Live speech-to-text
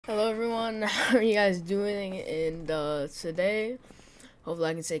Hello everyone, how are you guys doing? And today,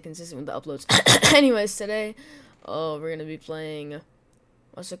 hopefully I can stay consistent with the uploads. Anyways, today, we're gonna be playing,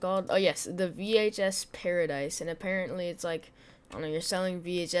 what's it called? Oh yes, the VHS Paradise. And apparently it's like, I don't know, you're selling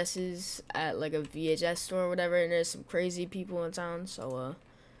VHSs at like a VHS store or whatever, and there's some crazy people in town. So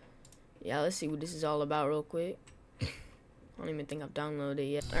yeah, let's see what this is all about real quick. I don't even think I've downloaded it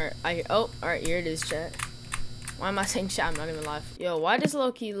yet. Alright, here it is, chat. Why am I saying chat? I'm not even live. Yo, why does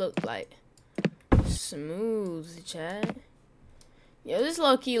low-key look like smooth, chat? Yo, this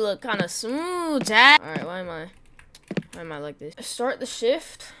low-key look kind of smooth, chat. Alright, why am I like this? Start the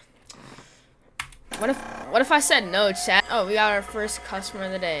shift. What if I said no, chat? Oh, we got our first customer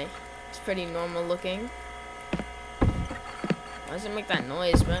of the day. It's pretty normal looking. Why does it make that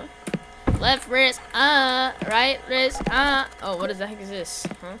noise, bro? Left wrist, right wrist, Oh, what the heck is this?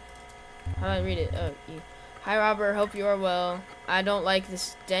 Huh? How do I read it? Oh, E. Hi Robert, hope you are well. I don't like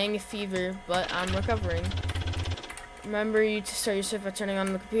this dang fever, but I'm recovering. Remember you to start your shift by turning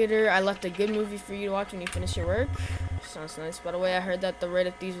on the computer. I left a good movie for you to watch when you finish your work. Sounds nice. By the way, I heard that the rate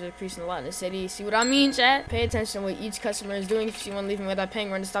of thieves is decreasing a lot in the city. See what I mean, chat? Pay attention to what each customer is doing. If you see one leaving without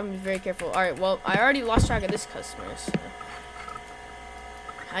paying rent, stop and be very careful. Alright, well, I already lost track of this customer, so.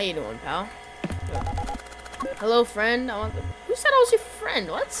 How you doing, pal? Hello, friend. Who said I was your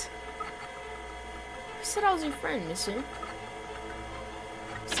friend? What? Who said I was your friend, mister? Who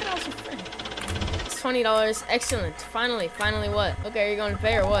said I was your friend? It's $20. Excellent. Finally what? Okay, are you going to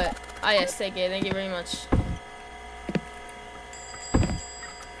pay or what? Ah, yes, take it. Thank you very much.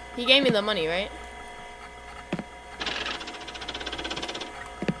 He gave me the money, right?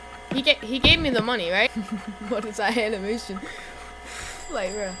 He gave me the money, right? What is that animation?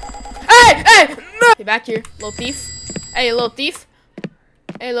 Like, bro. Hey! No! Get back here, little thief. Hey, little thief.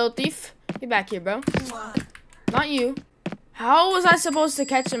 Hey, little thief. Get back here, bro. Not you. How was I supposed to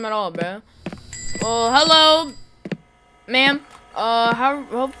catch him at all, bro? Well, hello, ma'am.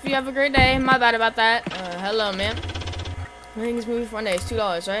 Hope you have a great day. My bad about that. Hello, ma'am. I think this movie for one day is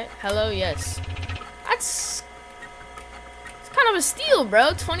 $2, right? Hello, yes. It's kind of a steal,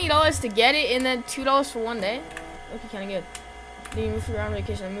 bro. $20 to get it, and then $2 for one day. Okay, kind of good. Do you move for your own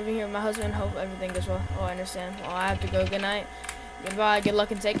vacation? I'm moving here with my husband. Hope everything goes well. Oh, I understand. Well, I have to go. Good night. Goodbye. Good luck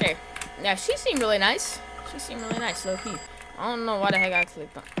and take care. Yeah, she seemed really nice. She seemed really nice, low key. I don't know why the heck I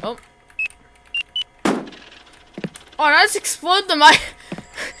clicked on. Oh. Oh, I just exploded the mic.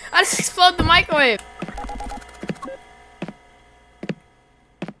 I just exploded the microwave.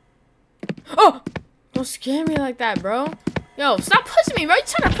 Oh! Don't scare me like that, bro. Yo, stop pushing me, bro. You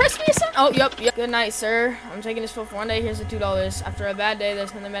trying to press me or something? Oh, yep. Good night, sir. I'm taking this for one day. Here's the $2. After a bad day,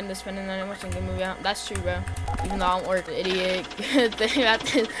 there's nothing better than spending on watching a good movie out. That's true, bro. Even though I don't work, idiot. Good thing about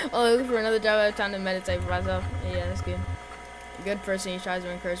this. Oh, looking for another job. I have time to meditate for myself. Yeah, that's good. A good person. He tries to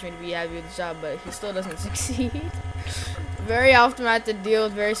encourage me to be happy with the job, but he still doesn't succeed. Very often I have to deal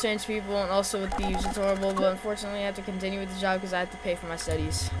with very strange people and also with thieves. It's horrible, but unfortunately I have to continue with the job because I have to pay for my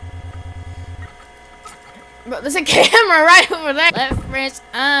studies. Bro, there's a camera right over there. Left wrist,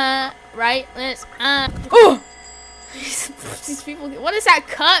 right wrist, Oh! These people, what is that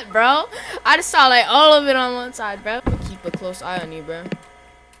cut, bro? I just saw like all of it on one side, bro. I'm gonna keep a close eye on you, bro.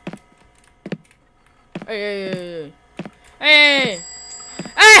 Hey,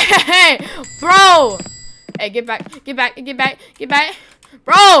 bro! Hey, get back,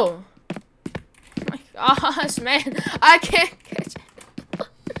 bro! Oh my gosh, man, I can't catch it.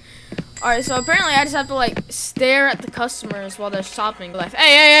 Alright, so apparently I just have to like stare at the customers while they're shopping. Like,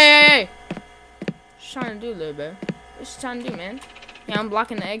 hey! What you trying to do, little bro? What you trying to do, man? Yeah, I'm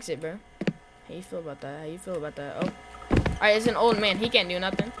blocking the exit, bro. How you feel about that? Oh. Alright, it's an old man. He can't do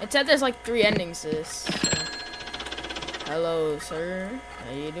nothing. It said there's like 3 endings to this. So. Hello, sir.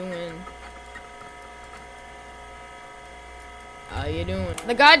 How you doing? How you doing?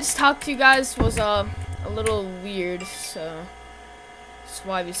 The guy I just talked to you guys was a little weird, so that's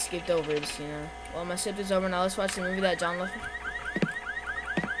why we skipped over this, you know. Well, my shift is over now. Let's watch the movie that John left.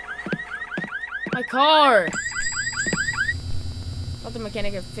 My car! Thought the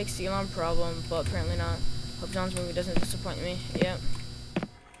mechanic had fixed the alarm problem, but apparently not. Hope John's movie doesn't disappoint me. Yep.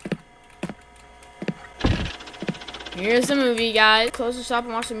 Here's the movie, guys. Close the shop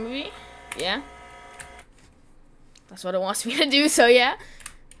and watch the movie. Yeah. That's what it wants me to do, so yeah.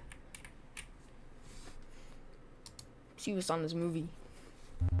 See what's on this movie.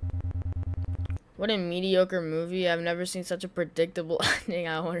 What a mediocre movie. I've never seen such a predictable ending.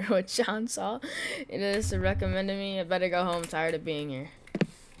 I wonder what John saw. It is recommended me. I better go home. I'm tired of being here.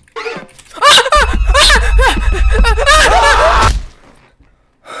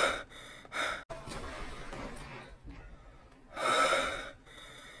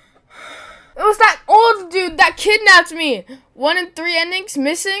 was that old dude that kidnapped me. 1 in 3 endings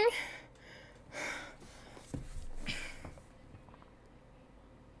missing.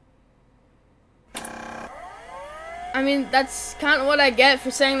 I mean, that's kind of what I get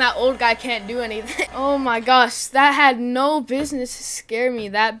for saying that old guy can't do anything. Oh my gosh, that had no business to scare me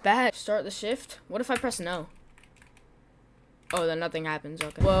that bad. Start the shift? What if I press no? Oh, then nothing happens,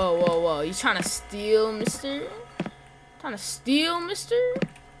 okay. Whoa, whoa, whoa. You trying to steal, mister? Trying to steal, mister?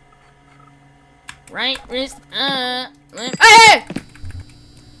 Right wrist, left. Hey!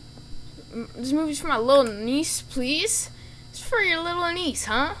 This movie's for my little niece, please? It's for your little niece,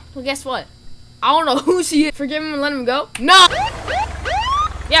 huh? Well, guess what? I don't know who she is. Forgive him and let him go. No!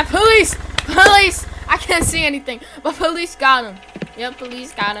 Yeah, police! Police! I can't see anything, but police got him. Yep,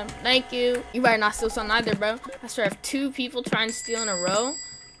 police got him. Thank you. You better not steal something either, bro. I swear, if 2 people try and steal in a row,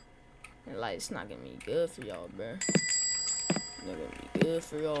 like, it's not gonna be good for y'all, bro. It's not gonna be good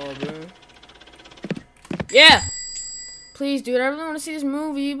for y'all, bro. Yeah! Please, dude, I really want to see this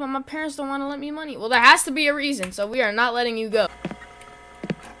movie, but my parents don't want to let me money. Well, there has to be a reason, so we are not letting you go.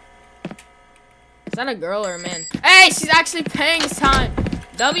 Is that a girl or a man? Hey, she's actually paying this time.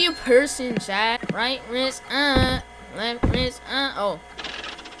 W person, chat. Right wrist, left wrist, oh.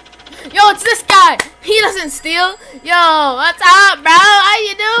 Yo, it's this guy. He doesn't steal. Yo, what's up, bro? How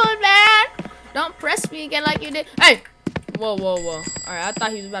you doing, man? Don't press me again like you did. Hey. Whoa, whoa, whoa. All right, I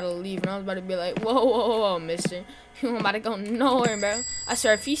thought he was about to leave, and I was about to be like, whoa, whoa, whoa, whoa, mister. You about to go nowhere, bro. I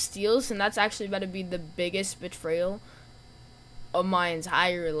swear, if he steals, then that's actually about to be the biggest betrayal of my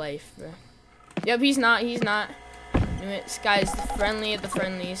entire life, bro. Yep, he's not. He's not. This guy's the friendly of the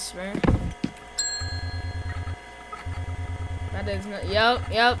friendliest, bro. That is not.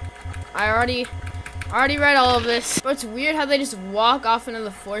 Yep. I already read all of this. But it's weird how they just walk off into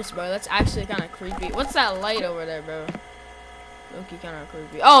the forest, bro. That's actually kind of creepy. What's that light over there, bro? Loki kind of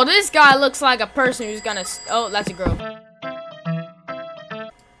creepy. Oh, this guy looks like a person who's gonna. Oh, that's a girl.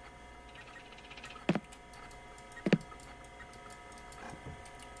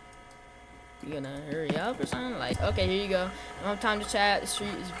 You gonna hurry up or something? Like, okay, here you go. I don't have time to chat. The street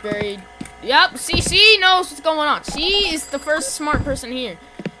is buried. Yep, see, she knows what's going on. She is the first smart person here.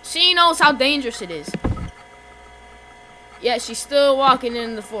 She knows how dangerous it is. Yeah, she's still walking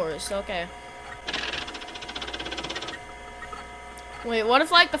in the forest. Okay. Wait, what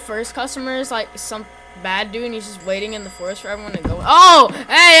if, like, the first customer is, like, some bad dude and he's just waiting in the forest for everyone to go? Oh!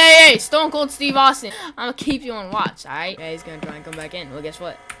 Hey! Stone Cold Steve Austin. I'm gonna keep you on watch, alright? Yeah, he's gonna try and come back in. Well, guess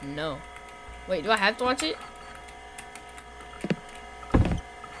what? No. Wait, do I have to watch it?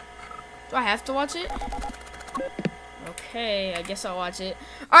 Do I have to watch it? Okay, I guess I'll watch it.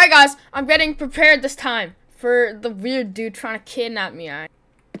 Alright, guys, I'm getting prepared this time for the weird dude trying to kidnap me, alright?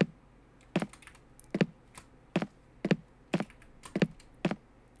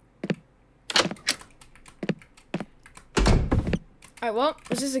 Alright, well,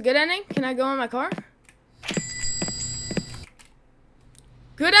 is this a good ending? Can I go in my car?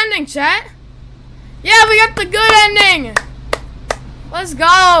 Good ending, chat! Yeah, we got the good ending! Let's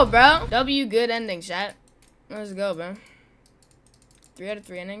go, bro. W good ending, chat. Let's go, bro. 3 out of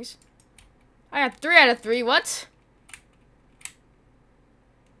 3 endings. I got 3 out of 3. What?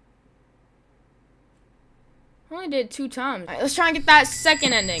 I only did 2 times. Alright, let's try and get that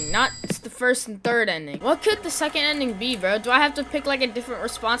second ending, not the first and third ending. What could the second ending be, bro? Do I have to pick like a different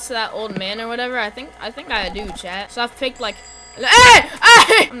response to that old man or whatever? I think I do, chat. So I've picked like,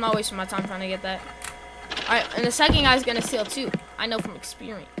 hey! I'm not wasting my time trying to get that. Alright, and the second guy's gonna steal too. I know from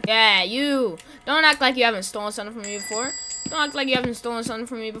experience. Yeah, you. Don't act like you haven't stolen something from me before. Don't act like you haven't stolen something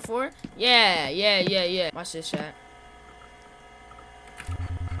from me before. Yeah. Watch this, chat.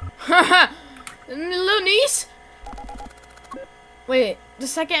 Little niece? Wait, the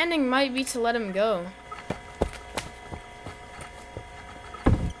second ending might be to let him go.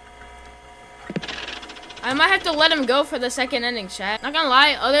 I might have to let him go for the second ending, chat. Not gonna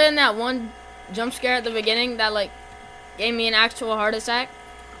lie, other than that one jump scare at the beginning that like gave me an actual heart attack,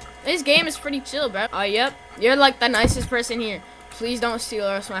 this game is pretty chill, bro. Oh, yep. You're like the nicest person here. Please don't steal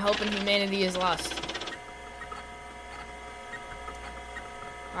or else my hope in humanity is lost.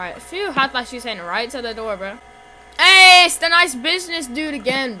 Alright, phew, I thought she was heading right to the door, bro. Hey, it's the nice business dude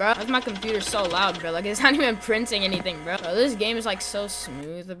again, bro. Why is my computer so loud, bro? Like, it's not even printing anything, bro. Bro, this game is, like, so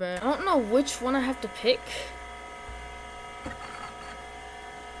smooth, bro. I don't know which one I have to pick.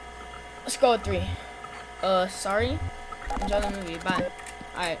 Let's go with 3. Sorry. Enjoy the movie. Bye.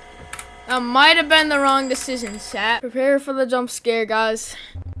 Alright. That might have been the wrong decision, chat. Prepare for the jump scare, guys.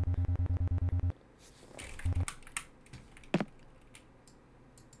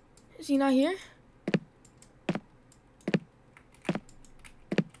 Is he not here?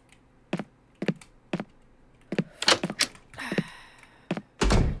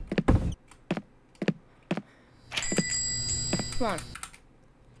 Come on.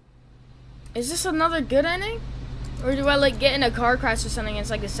 Is this another good ending? Or do I like get in a car crash or something and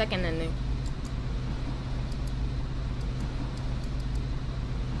it's like the second ending?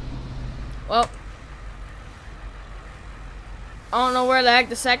 Well, I don't know where the heck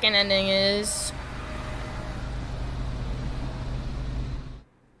the second ending is.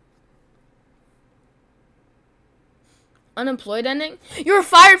 Unemployed ending? You were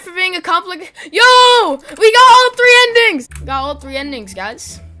fired for being a complicated. Yo! We got all 3 endings! Got all 3 endings,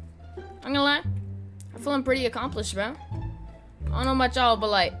 guys. I'm gonna lie. I'm feeling pretty accomplished, bro. I don't know about y'all, but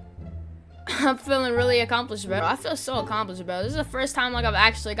like, I'm feeling really accomplished, bro. I feel so accomplished, bro. This is the first time like I've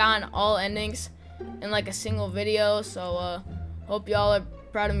actually gotten all endings in like a single video. So hope y'all are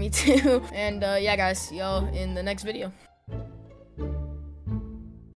proud of me too. And yeah, guys, see y'all in the next video.